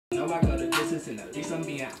I go the distance and at least I'm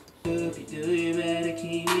being out. If you do, you better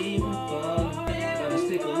keep me from falling. Gotta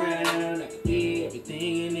stick around, I can be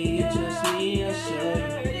everything you need. Trust me, I'll show you.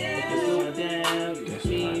 If it's going down, you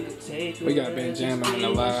need to take it. We got Ben jamming on the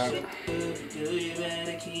live.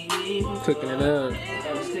 Cooking it up.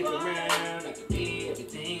 Gotta stick around, I can be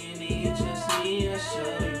everything you need. Trust me, I'll show you.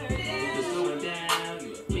 If it's going down,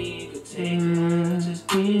 you and me could take it. Just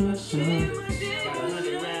be my show you. Got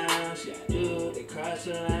 100 rounds, yeah, I do. They cross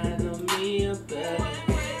the line on me, I'm better.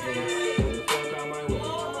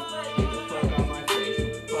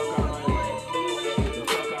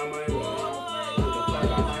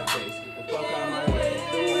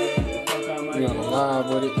 We on the live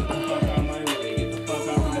with it.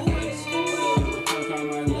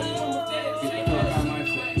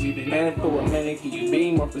 Man, for a minute, can you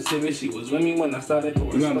be more specific? She was with me when I started.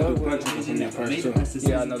 We're gonna do punches in that first too.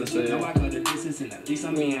 Yeah, I know this. I go the distance and at least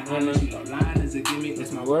I'm being honest. You know, lying is a gimmick.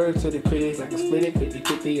 It's my word to the critics. I can split it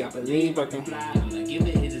 50-50. I believe I can fly. I'm gonna give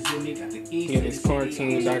it a zimmy. Got the keys. In this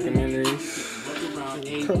quarantine documentaries.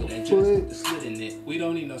 We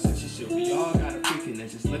don't need no censorship. We all got a freaking it.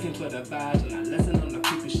 Just looking for the vibes and I listen on the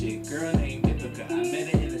creepy shit. Girl named Ithaca. I met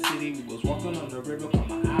her in the city. We was walking on the river. Caught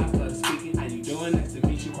my eyes started speaking. How you doing? Nice to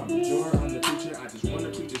meet you. I'm the juror on the preacher. I just want to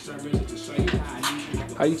preach a sermon just to show you how I need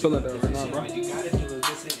you. How you feeling though right now, bro? You gotta do is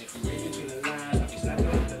listen. If you read between the lines, I'll be snapping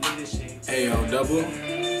with the leadership. Hey yo, double.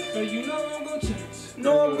 But you know I'm gonna change.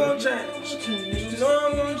 No, I'm gonna change. You know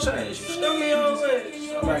I'm gonna change. You stuck me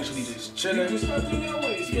always. I'm actually just chilling,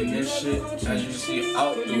 getting this shit, as you see,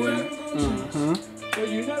 out the way. But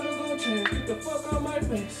you never gonna change. Get the fuck out my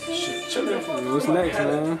face. Shit, chilling. What's next,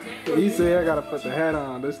 man? He said I gotta put the hat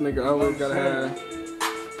on. This nigga always gotta have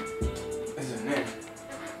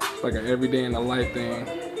like an everyday in the life thing.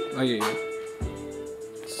 Oh yeah.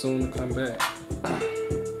 Soon to come back.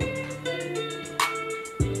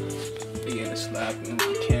 Yeah, the slapping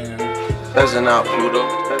we can. Peasant out, Pluto.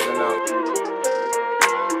 Peasant out.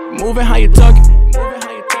 Moving how you talking. Moving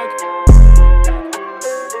how you talking.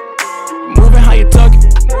 Moving how you talking.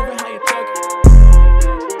 Moving how you talking.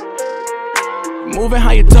 Moving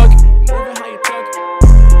how you talking. Moving how you talking.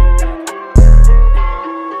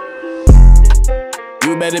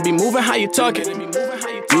 You better be moving how you talking.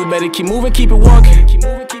 You better keep moving, keep it walking.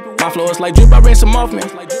 My flow is like drip, I ran some off me.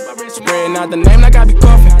 Spreading out the name like I be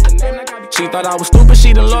coughing. She thought I was stupid,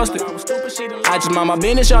 she done lost it. I just mind my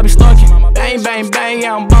business, y'all be stalking. Bang, bang, bang,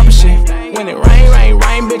 yeah, I'm bumping shit. When it rain, rain,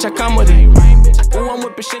 rain, bitch, I come with it. Ooh, I'm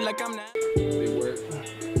whipping shit like I'm not. They work.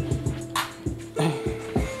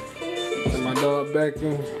 Put my dog back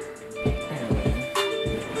in.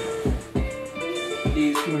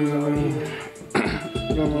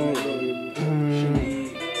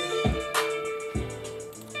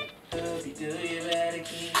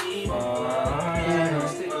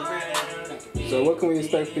 So what can we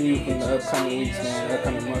expect for you from the upcoming weeks, man,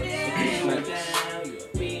 upcoming months?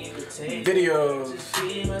 Videos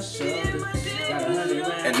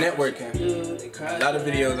and networking. A lot of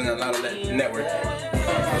videos and a lot of that networking.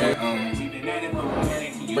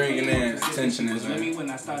 Bringing in attention is and like,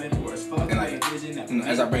 you know,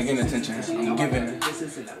 as I bring in attention, I'm giving, you know what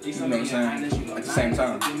I'm saying, at the same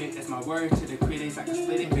time. Help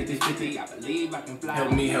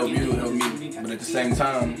me, help you, help me. But at the same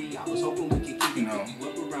time, you know,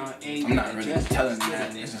 I'm not really telling you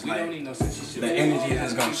that. It's just like, the energy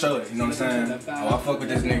is gonna show it, you know what I'm saying? Oh, I fuck with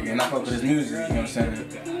this nigga and I fuck with his music, you know what I'm saying?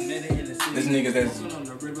 This nigga that's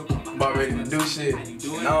about ready to do shit,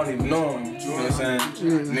 and I don't even know him, you know what I'm saying?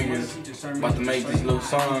 Niggas about to make this little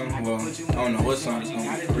song, well, I don't know what song it's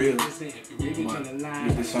gonna be for real, but get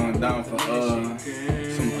this song down for some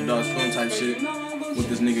adult swim type shit with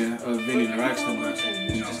this nigga Vinny the Rockstar, but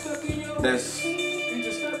you know, that's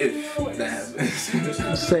if that happens.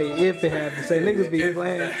 Say if it happens. Say niggas be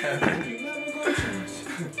playing.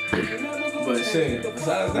 But shit,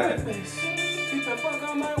 besides that,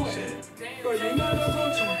 shit,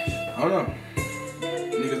 I don't know.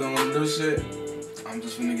 Niggas don't want to do shit. I'm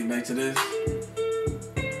just finna get back to this.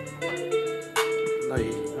 Like,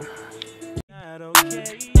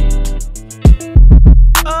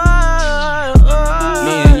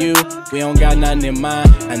 me and you, we don't got nothing in mind.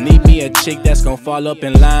 I need me a chick that's gon' fall up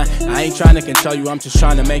in line. I ain't trying to control you, I'm just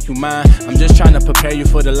trying to make you mine. I'm just trying to prepare you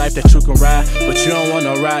for the life that you can ride. But you don't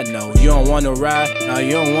wanna ride, no, you don't wanna ride. No,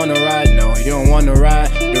 you don't wanna ride, no, you don't wanna ride.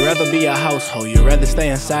 You'd rather be a household, you'd rather stay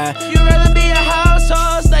inside. You'd rather be a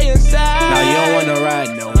household, stay inside. No, you don't wanna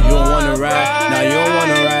ride, no, you don't wanna ride. No, you don't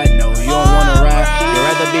wanna ride, no, you don't wanna ride. You'd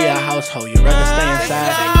rather be a household, you'd rather stay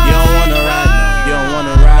inside. You don't wanna ride, no, you don't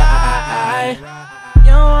wanna ride.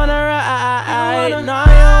 You don't wanna ride, no, you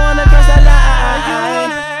don't wanna cross that line.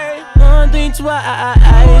 think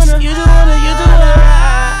twice. You just wanna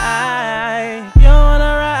ride. You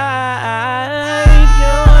wanna ride.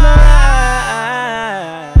 You wanna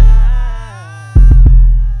ride.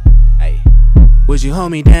 Hey. Would you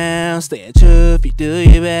hold me down? Stay at you. If you do,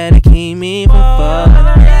 you better keep me from falling.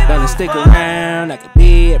 Gonna stick around. I could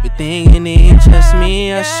be everything you need. Trust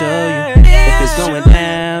me, I'll show you. If it's going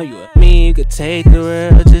down, you and me could take the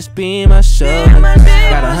world. Just be my shoulder.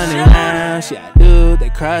 Got 100 rounds, yeah I do. They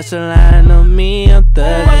cross the line on me, I'm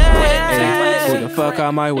thugging. Hey, move the fuck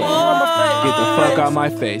out my way. Get the fuck out my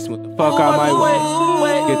face. Move the fuck out my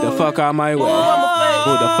way. Get the fuck out my way.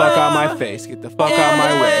 Move the fuck out my face. Get the fuck out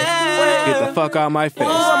my way. Get the fuck out my face.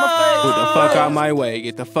 Move the fuck out my way.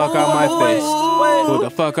 Get the fuck out my face. Move the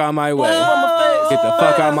fuck out my way. Get the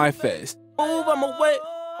fuck out my face.